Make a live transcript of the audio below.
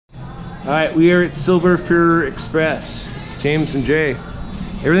All right, we are at Silver Fur Express. It's James and Jay.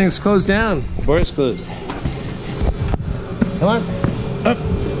 Everything's closed down. The bar is closed. Come on, up.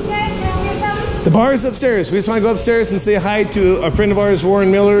 The bar is upstairs. We just want to go upstairs and say hi to a friend of ours,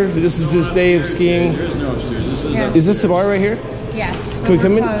 Warren Miller. This is his day of skiing. There is no upstairs. This is Is this the bar right here? Yes. Can we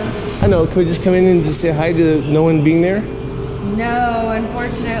come in? Closed. I know. Can we just come in and just say hi to no one being there? No,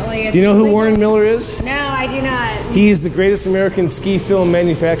 unfortunately. Do you know who Warren Miller is? No, I do not. He is the greatest American ski film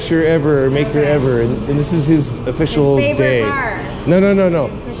manufacturer ever, maker ever, and this is his official His favorite day. bar. No.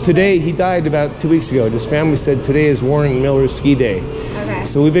 Today, he died about 2 weeks ago. His family said today is Warren Miller's ski day. Okay.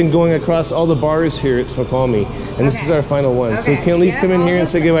 So we've been going across all the bars here at Snoqualmie, and this is our final one. So can you at least come in here and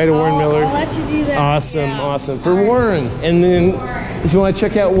say goodbye to Warren Miller? I'll let you do that. Awesome, Yeah. awesome. For Warren. And then if you want to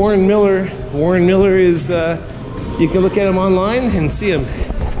check out Warren Miller is, you can look at him online and see him.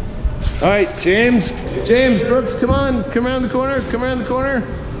 All right, James Brooks, come on, come around the corner,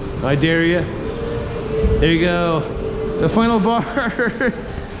 I dare you. There you go, the final bar.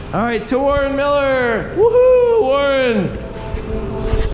 All right, to Warren Miller.